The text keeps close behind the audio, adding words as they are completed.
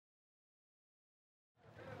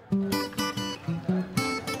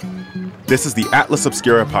This is the Atlas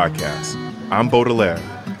Obscura podcast. I'm Baudelaire.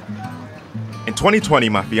 In 2020,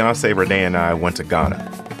 my fiancée Renee and I went to Ghana.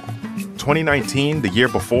 2019, the year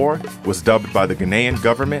before, was dubbed by the Ghanaian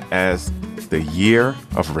government as the Year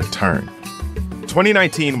of Return.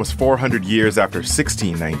 2019 was 400 years after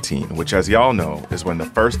 1619, which, as y'all know, is when the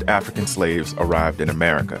first African slaves arrived in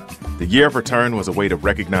America. The Year of Return was a way to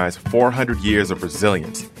recognize 400 years of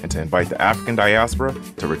resilience and to invite the African diaspora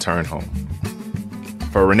to return home.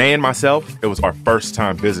 For Renee and myself, it was our first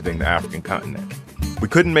time visiting the African continent. We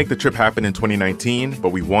couldn't make the trip happen in 2019, but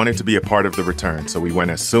we wanted to be a part of the return, so we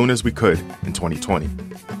went as soon as we could in 2020.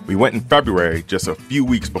 We went in February, just a few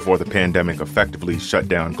weeks before the pandemic effectively shut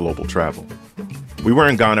down global travel. We were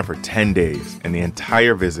in Ghana for 10 days, and the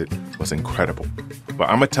entire visit was incredible. But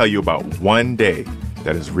I'm gonna tell you about one day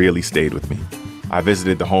that has really stayed with me. I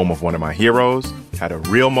visited the home of one of my heroes, had a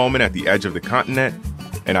real moment at the edge of the continent,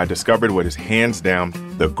 and I discovered what is hands down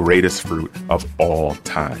the greatest fruit of all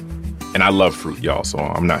time. And I love fruit, y'all, so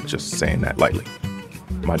I'm not just saying that lightly.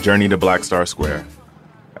 My journey to Black Star Square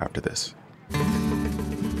after this.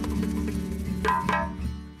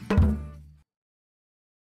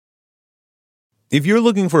 If you're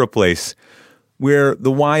looking for a place where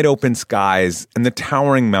the wide open skies and the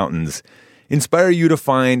towering mountains inspire you to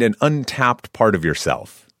find an untapped part of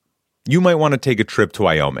yourself, you might want to take a trip to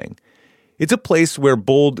Wyoming. It's a place where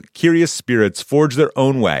bold, curious spirits forge their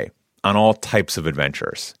own way on all types of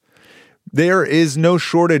adventures. There is no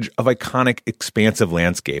shortage of iconic, expansive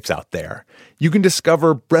landscapes out there. You can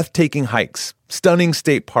discover breathtaking hikes, stunning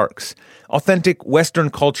state parks, authentic Western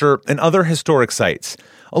culture, and other historic sites,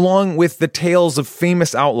 along with the tales of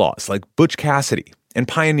famous outlaws like Butch Cassidy and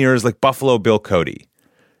pioneers like Buffalo Bill Cody.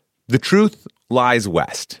 The truth lies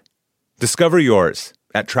west. Discover yours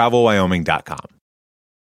at TravelWyoming.com.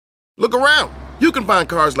 Look around. You can find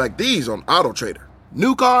cars like these on AutoTrader.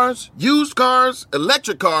 New cars, used cars,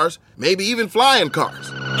 electric cars, maybe even flying cars.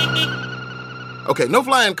 Okay, no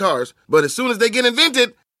flying cars, but as soon as they get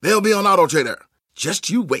invented, they'll be on AutoTrader. Just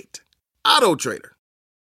you wait. AutoTrader.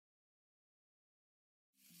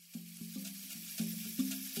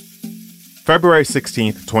 February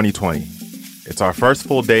 16th, 2020. It's our first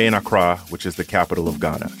full day in Accra, which is the capital of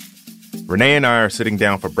Ghana. Renee and I are sitting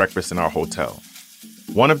down for breakfast in our hotel.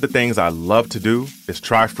 One of the things I love to do is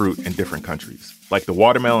try fruit in different countries. Like the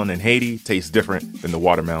watermelon in Haiti tastes different than the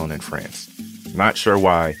watermelon in France. Not sure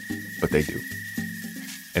why, but they do.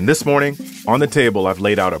 And this morning, on the table, I've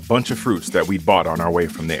laid out a bunch of fruits that we bought on our way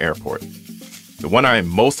from the airport. The one I am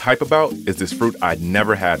most hype about is this fruit I'd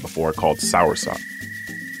never had before called soursop.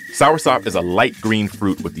 Soursop is a light green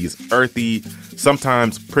fruit with these earthy,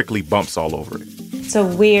 sometimes prickly bumps all over it. It's a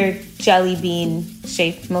weird jelly bean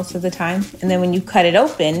shape most of the time. And then when you cut it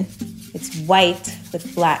open, it's white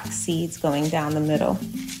with black seeds going down the middle.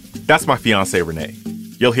 That's my fiancée, Renee.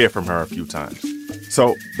 You'll hear from her a few times.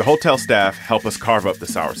 So the hotel staff helped us carve up the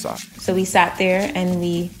soursop. So we sat there and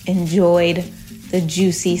we enjoyed the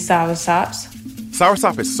juicy soursops.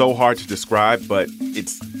 Soursop is so hard to describe, but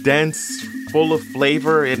it's dense, full of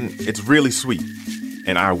flavor, and it's really sweet.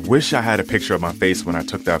 And I wish I had a picture of my face when I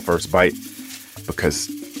took that first bite, because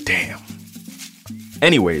damn.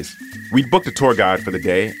 Anyways, we booked a tour guide for the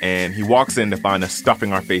day, and he walks in to find us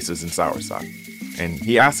stuffing our faces in soursop. And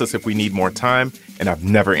he asks us if we need more time, and I've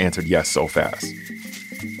never answered yes so fast.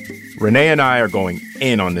 Renee and I are going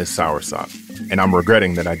in on this soursop, and I'm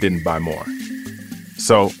regretting that I didn't buy more.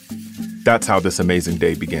 So that's how this amazing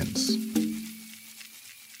day begins.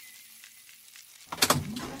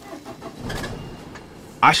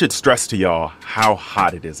 I should stress to y'all how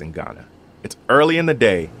hot it is in Ghana. It's early in the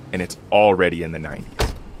day, and it's already in the 90s.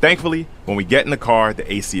 Thankfully, when we get in the car,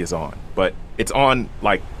 the AC is on, but it's on,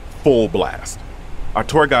 like, full blast. Our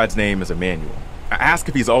tour guide's name is Emmanuel. I ask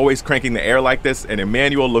if he's always cranking the air like this, and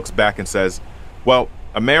Emmanuel looks back and says, well,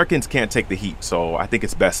 Americans can't take the heat, so I think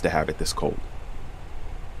it's best to have it this cold.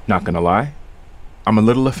 Not gonna lie, I'm a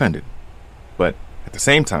little offended. But at the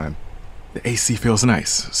same time, the AC feels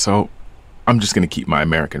nice, so I'm just gonna keep my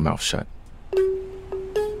American mouth shut.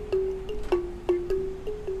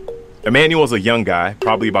 Emmanuel's a young guy,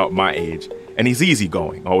 probably about my age, and he's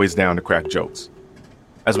easygoing, always down to crack jokes.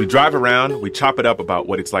 As we drive around, we chop it up about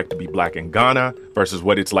what it's like to be black in Ghana versus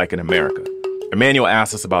what it's like in America. Emmanuel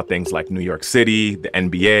asks us about things like New York City, the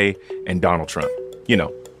NBA, and Donald Trump. You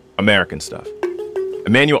know, American stuff.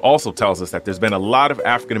 Emmanuel also tells us that there's been a lot of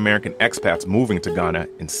African-American expats moving to Ghana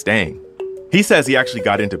and staying. He says he actually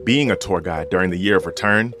got into being a tour guide during the Year of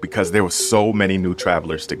Return because there were so many new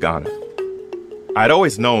travelers to Ghana. I'd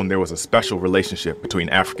always known there was a special relationship between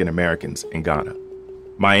African Americans and Ghana.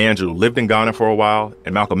 Maya Angelou lived in Ghana for a while,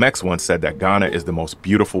 and Malcolm X once said that Ghana is the most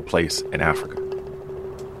beautiful place in Africa.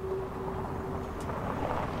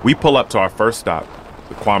 We pull up to our first stop,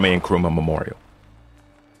 the Kwame Nkrumah Memorial.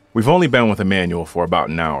 We've only been with Emmanuel for about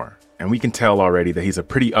an hour, and we can tell already that he's a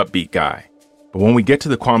pretty upbeat guy. But when we get to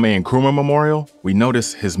the Kwame Nkrumah Memorial, we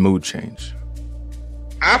notice his mood change.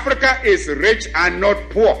 Africa is rich and not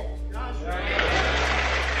poor.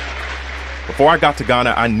 Before I got to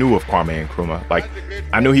Ghana, I knew of Kwame Nkrumah.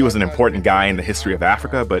 I knew he was an important guy in the history of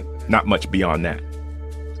Africa, but not much beyond that.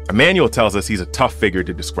 Emmanuel tells us he's a tough figure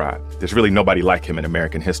to describe. There's really nobody like him in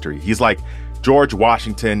American history. He's like George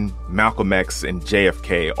Washington, Malcolm X, and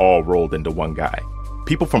JFK all rolled into one guy.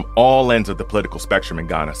 People from all ends of the political spectrum in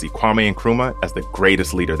Ghana see Kwame Nkrumah as the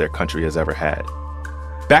greatest leader their country has ever had.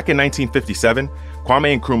 Back in 1957,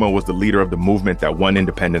 Kwame Nkrumah was the leader of the movement that won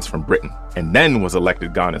independence from Britain, and then was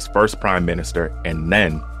elected Ghana's first prime minister and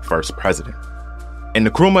then first president. And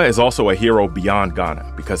Nkrumah is also a hero beyond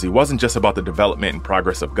Ghana because he wasn't just about the development and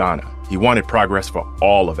progress of Ghana. He wanted progress for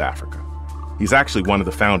all of Africa. He's actually one of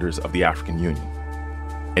the founders of the African Union.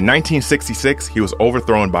 In 1966, he was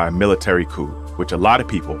overthrown by a military coup, which a lot of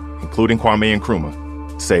people, including Kwame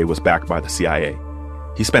Nkrumah, say was backed by the CIA.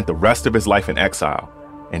 He spent the rest of his life in exile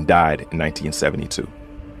and died in 1972.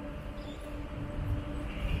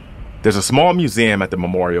 There's a small museum at the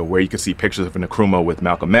memorial where you can see pictures of Nkrumah with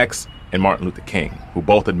Malcolm X and Martin Luther King, who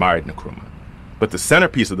both admired Nkrumah. But the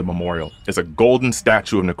centerpiece of the memorial is a golden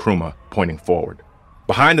statue of Nkrumah pointing forward.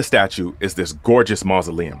 Behind the statue is this gorgeous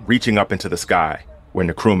mausoleum reaching up into the sky where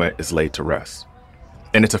Nkrumah is laid to rest.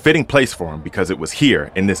 And it's a fitting place for him because it was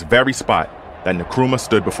here, in this very spot, that Nkrumah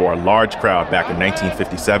stood before a large crowd back in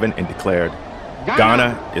 1957 and declared,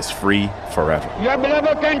 "Ghana is free forever." Your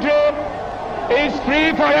beloved country is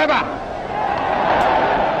free forever.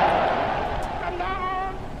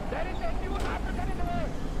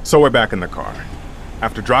 So we're back in the car.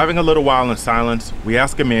 After driving a little while in silence, we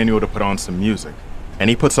ask Emmanuel to put on some music. And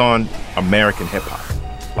he puts on American hip-hop,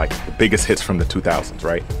 like the biggest hits from the 2000s,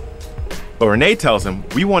 right? But Renee tells him,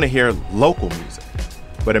 we want to hear local music.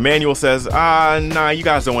 But Emmanuel says, nah, you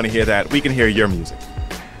guys don't want to hear that. We can hear your music.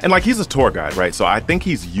 And he's a tour guide, right? So I think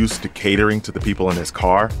he's used to catering to the people in his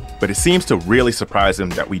car, but it seems to really surprise him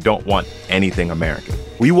that we don't want anything American.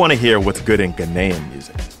 We want to hear what's good in Ghanaian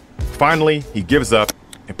music. Finally, he gives up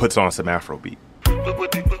and puts on some Afrobeat.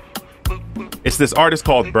 It's this artist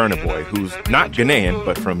called Burna Boy, who's not Ghanaian,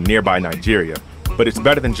 but from nearby Nigeria, but it's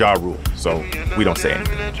better than Ja Rule, so we don't say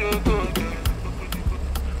anything.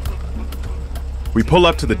 We pull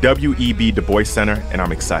up to the W.E.B. Du Bois Center, and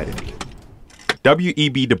I'm excited.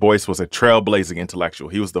 W.E.B. Du Bois was a trailblazing intellectual.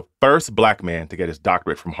 He was the first black man to get his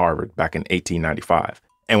doctorate from Harvard back in 1895.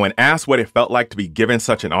 And when asked what it felt like to be given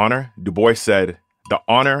such an honor, Du Bois said, "The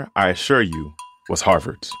honor, I assure you, was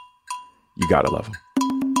Harvard's." You gotta love him.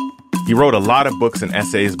 He wrote a lot of books and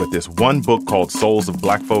essays, but this one book called Souls of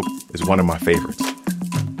Black Folk is one of my favorites.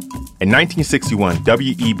 In 1961,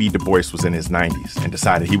 W.E.B. Du Bois was in his 90s and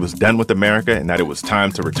decided he was done with America and that it was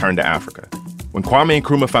time to return to Africa. When Kwame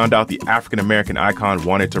Nkrumah found out the African-American icon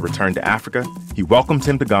wanted to return to Africa, he welcomed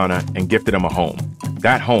him to Ghana and gifted him a home.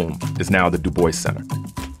 That home is now the Du Bois Center.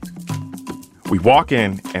 We walk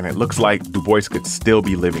in, and it looks like Du Bois could still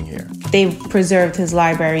be living here. They preserved his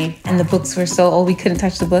library, and the books were so old we couldn't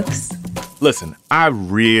touch the books. Listen, I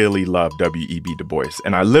really love W.E.B. Du Bois,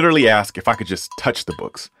 and I literally asked if I could just touch the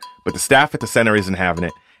books. But the staff at the center isn't having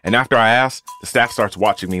it, and after I ask, the staff starts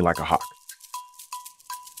watching me like a hawk.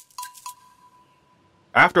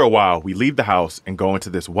 After a while, we leave the house and go into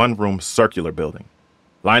this one-room circular building.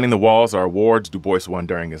 Lining the walls are awards Du Bois won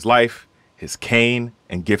during his life, his cane,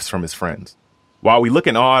 and gifts from his friends. While we look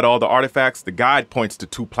in awe at all the artifacts, the guide points to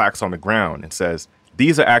two plaques on the ground and says,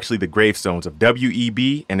 these are actually the gravestones of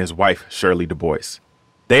W.E.B. and his wife, Shirley Du Bois.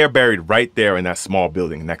 They are buried right there in that small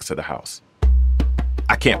building next to the house.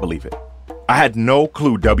 I can't believe it. I had no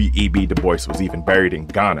clue W.E.B. Du Bois was even buried in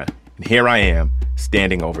Ghana, and here I am,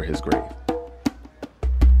 standing over his grave.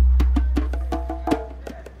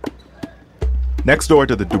 Next door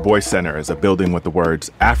to the Du Bois Center is a building with the words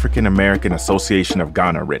African American Association of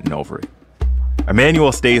Ghana written over it.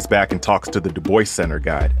 Emmanuel stays back and talks to the Du Bois Center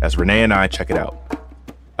guide as Renee and I check it out.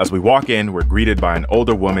 As we walk in, we're greeted by an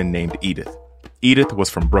older woman named Edith. Edith was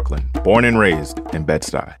from Brooklyn, born and raised in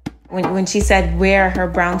Bed-Stuy. When she said where her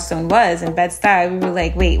brownstone was in Bed-Stuy, we were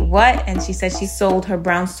like, wait, what? And she said she sold her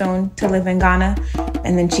brownstone to live in Ghana.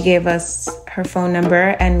 And then she gave us her phone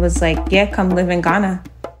number and was like, yeah, come live in Ghana.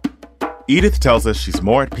 Edith tells us she's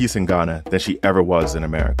more at peace in Ghana than she ever was in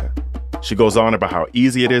America. She goes on about how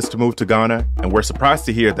easy it is to move to Ghana, and we're surprised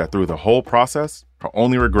to hear that through the whole process, her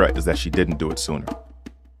only regret is that she didn't do it sooner.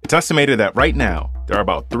 It's estimated that right now, there are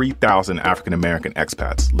about 3,000 African-American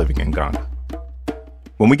expats living in Ghana.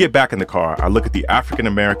 When we get back in the car, I look at the African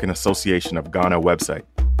American Association of Ghana website,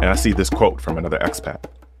 and I see this quote from another expat.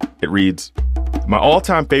 It reads, "My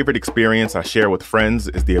all-time favorite experience I share with friends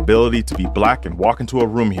is the ability to be Black and walk into a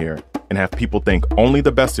room here and have people think only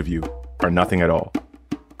the best of you or nothing at all.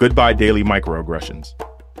 Goodbye daily microaggressions.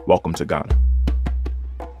 Welcome to Ghana."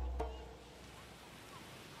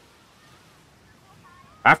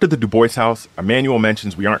 After the Du Bois house, Emmanuel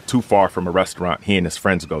mentions we aren't too far from a restaurant he and his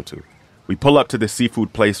friends go to. We pull up to this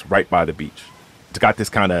seafood place right by the beach. It's got this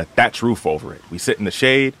kind of thatch roof over it. We sit in the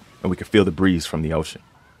shade and we can feel the breeze from the ocean.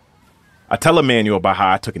 I tell Emmanuel about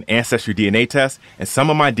how I took an ancestry DNA test and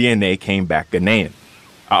some of my DNA came back Ghanaian.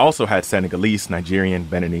 I also had Senegalese, Nigerian,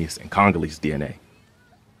 Beninese, and Congolese DNA.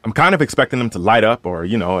 I'm kind of expecting him to light up or,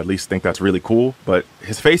 at least think that's really cool, but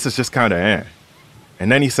his face is just kind of eh.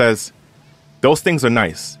 And then he says, "Those things are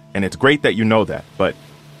nice, and it's great that you know that, but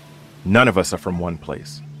none of us are from one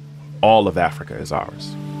place. All of Africa is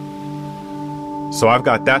ours." So I've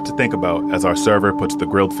got that to think about as our server puts the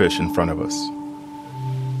grilled fish in front of us.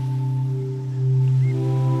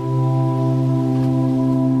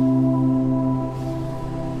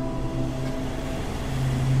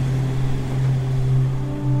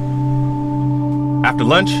 After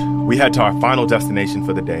lunch, we head to our final destination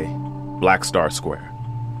for the day, Black Star Square.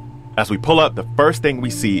 As we pull up, the first thing we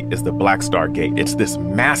see is the Black Star Gate. It's this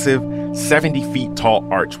massive, 70 feet tall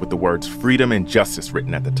arch with the words freedom and justice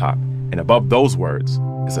written at the top. And above those words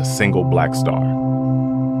is a single black star.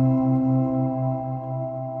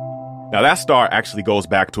 Now, that star actually goes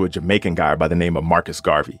back to a Jamaican guy by the name of Marcus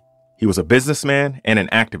Garvey. He was a businessman and an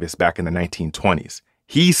activist back in the 1920s.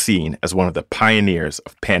 He's seen as one of the pioneers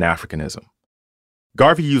of Pan-Africanism.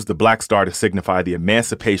 Garvey used the black star to signify the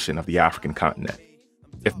emancipation of the African continent.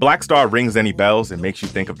 If Black Star rings any bells and makes you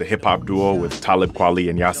think of the hip-hop duo with Talib Kweli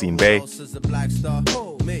and Yasin Bey,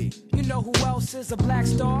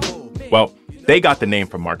 well, they got the name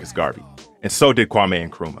from Marcus Garvey, and so did Kwame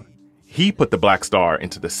Nkrumah. He put the Black Star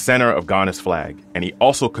into the center of Ghana's flag, and he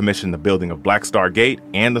also commissioned the building of Black Star Gate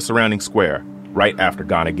and the surrounding square right after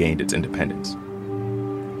Ghana gained its independence.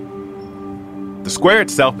 The square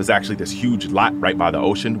itself is actually this huge lot right by the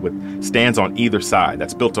ocean with stands on either side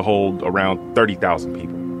that's built to hold around 30,000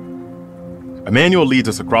 people. Emmanuel leads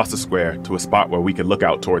us across the square to a spot where we can look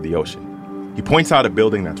out toward the ocean. He points out a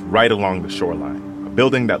building that's right along the shoreline, a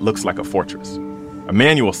building that looks like a fortress.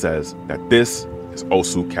 Emmanuel says that this is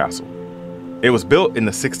Osu Castle. It was built in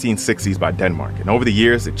the 1660s by Denmark, and over the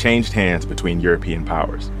years it changed hands between European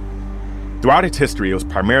powers. Throughout its history, it was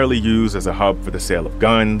primarily used as a hub for the sale of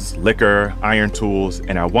guns, liquor, iron tools,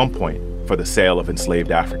 and at one point, for the sale of enslaved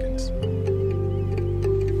Africans.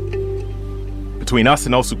 Between us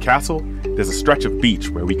and Osu Castle, there's a stretch of beach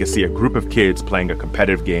where we can see a group of kids playing a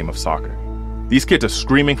competitive game of soccer. These kids are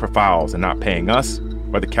screaming for fouls and not paying us,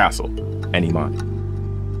 or the castle, any mind.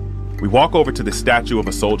 We walk over to the statue of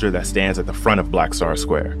a soldier that stands at the front of Black Star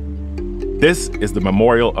Square. This is the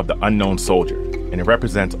Memorial of the Unknown Soldier, and it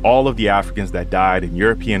represents all of the Africans that died in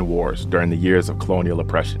European wars during the years of colonial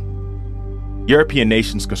oppression. European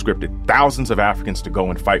nations conscripted thousands of Africans to go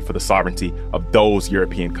and fight for the sovereignty of those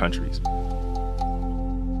European countries.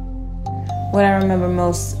 What I remember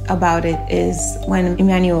most about it is when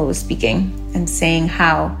Emmanuel was speaking and saying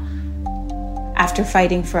how after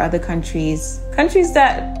fighting for other countries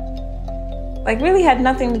that really had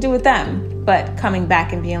nothing to do with them, but coming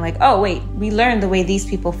back and being like, oh, wait, we learned the way these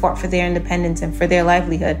people fought for their independence and for their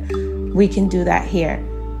livelihood. We can do that here.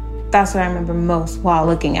 That's what I remember most while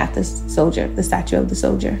looking at this soldier, the statue of the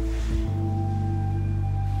soldier.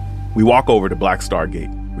 We walk over to Black Star Gate.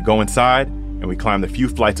 We go inside and we climb the few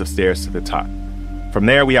flights of stairs to the top. From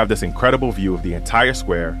there, we have this incredible view of the entire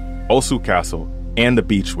square, Osu Castle, and the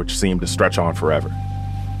beach, which seemed to stretch on forever.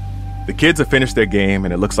 The kids have finished their game,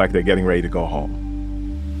 and it looks like they're getting ready to go home.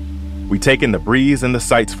 We take in the breeze and the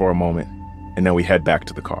sights for a moment, and then we head back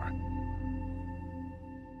to the car.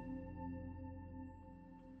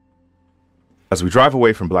 As we drive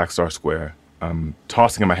away from Black Star Square, I'm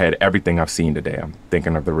tossing in my head everything I've seen today. I'm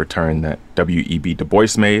thinking of the return that W.E.B. Du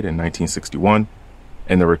Bois made in 1961,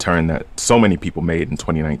 and the return that so many people made in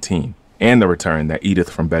 2019, and the return that Edith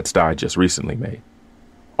from Bed-Stuy just recently made.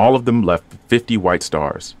 All of them left 50 white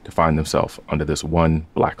stars to find themselves under this one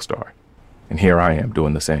black star. And here I am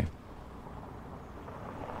doing the same.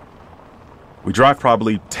 We drive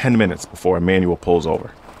probably 10 minutes before Emmanuel pulls over.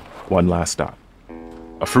 One last stop.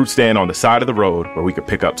 A fruit stand on the side of the road where we could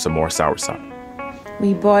pick up some more soursop.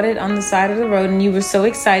 We bought it on the side of the road, and you were so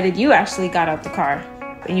excited. You actually got out the car,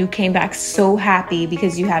 and you came back so happy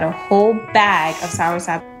because you had a whole bag of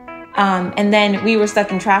soursop. And then we were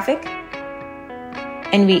stuck in traffic,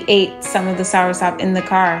 and we ate some of the soursop in the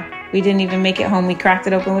car. We didn't even make it home. We cracked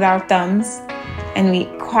it open with our thumbs, and we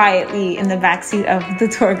quietly, in the backseat of the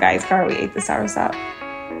tour guide's car, we ate the soursop.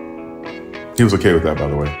 He was okay with that, by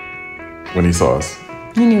the way, when he saw us.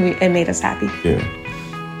 He knew it made us happy. Yeah.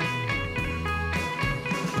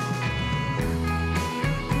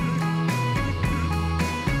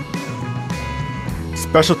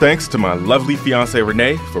 Special thanks to my lovely fiancée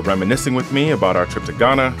Renee for reminiscing with me about our trip to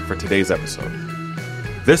Ghana for today's episode.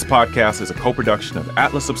 This podcast is a co-production of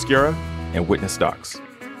Atlas Obscura and Witness Docs.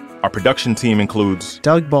 Our production team includes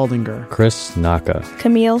Doug Baldinger, Chris Naka,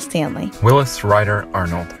 Camille Stanley, Willis Ryder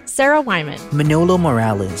Arnold, Sarah Wyman, Manolo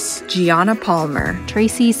Morales, Gianna Palmer,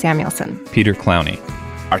 Tracy Samuelson, Peter Clowney.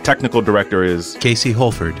 Our technical director is Casey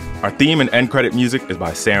Holford. Our theme and end credit music is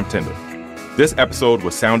by Sam Tyndall. This episode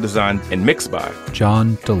was sound designed and mixed by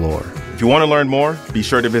John Delore. If you want to learn more, be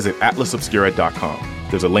sure to visit atlasobscura.com.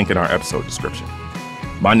 There's a link in our episode description.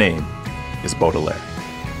 My name is Baudelaire.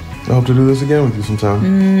 I hope to do this again with you sometime.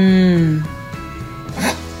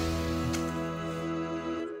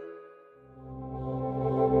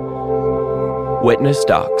 Witness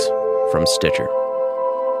Docs from Stitcher.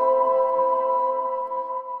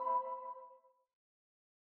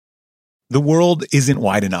 The world isn't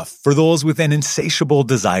wide enough for those with an insatiable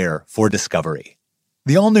desire for discovery.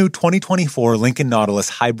 The all-new 2024 Lincoln Nautilus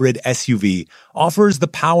Hybrid SUV offers the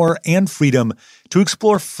power and freedom to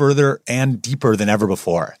explore further and deeper than ever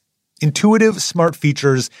before. Intuitive, smart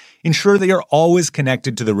features ensure that you're always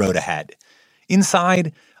connected to the road ahead.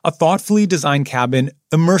 Inside, a thoughtfully designed cabin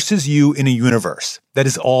immerses you in a universe that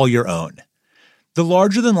is all your own. The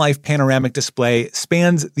larger-than-life panoramic display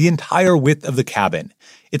spans the entire width of the cabin.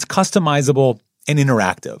 It's customizable and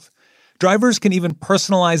interactive. Drivers can even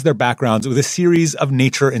personalize their backgrounds with a series of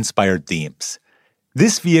nature-inspired themes.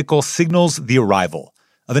 This vehicle signals the arrival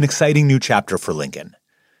of an exciting new chapter for Lincoln.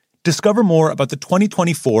 Discover more about the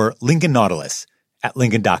 2024 Lincoln Nautilus at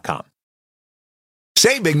Lincoln.com.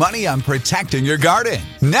 Save big money on protecting your garden.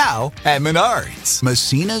 Now at Menards.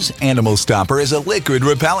 Messina's Animal Stopper is a liquid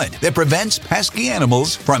repellent that prevents pesky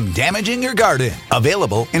animals from damaging your garden.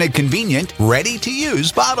 Available in a convenient,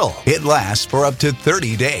 ready-to-use bottle. It lasts for up to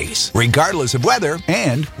 30 days, regardless of weather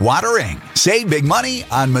and watering. Save big money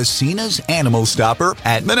on Messina's Animal Stopper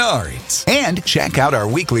at Menards. And check out our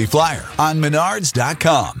weekly flyer on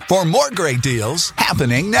Menards.com for more great deals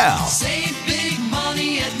happening now. Save big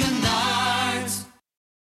money at Menards.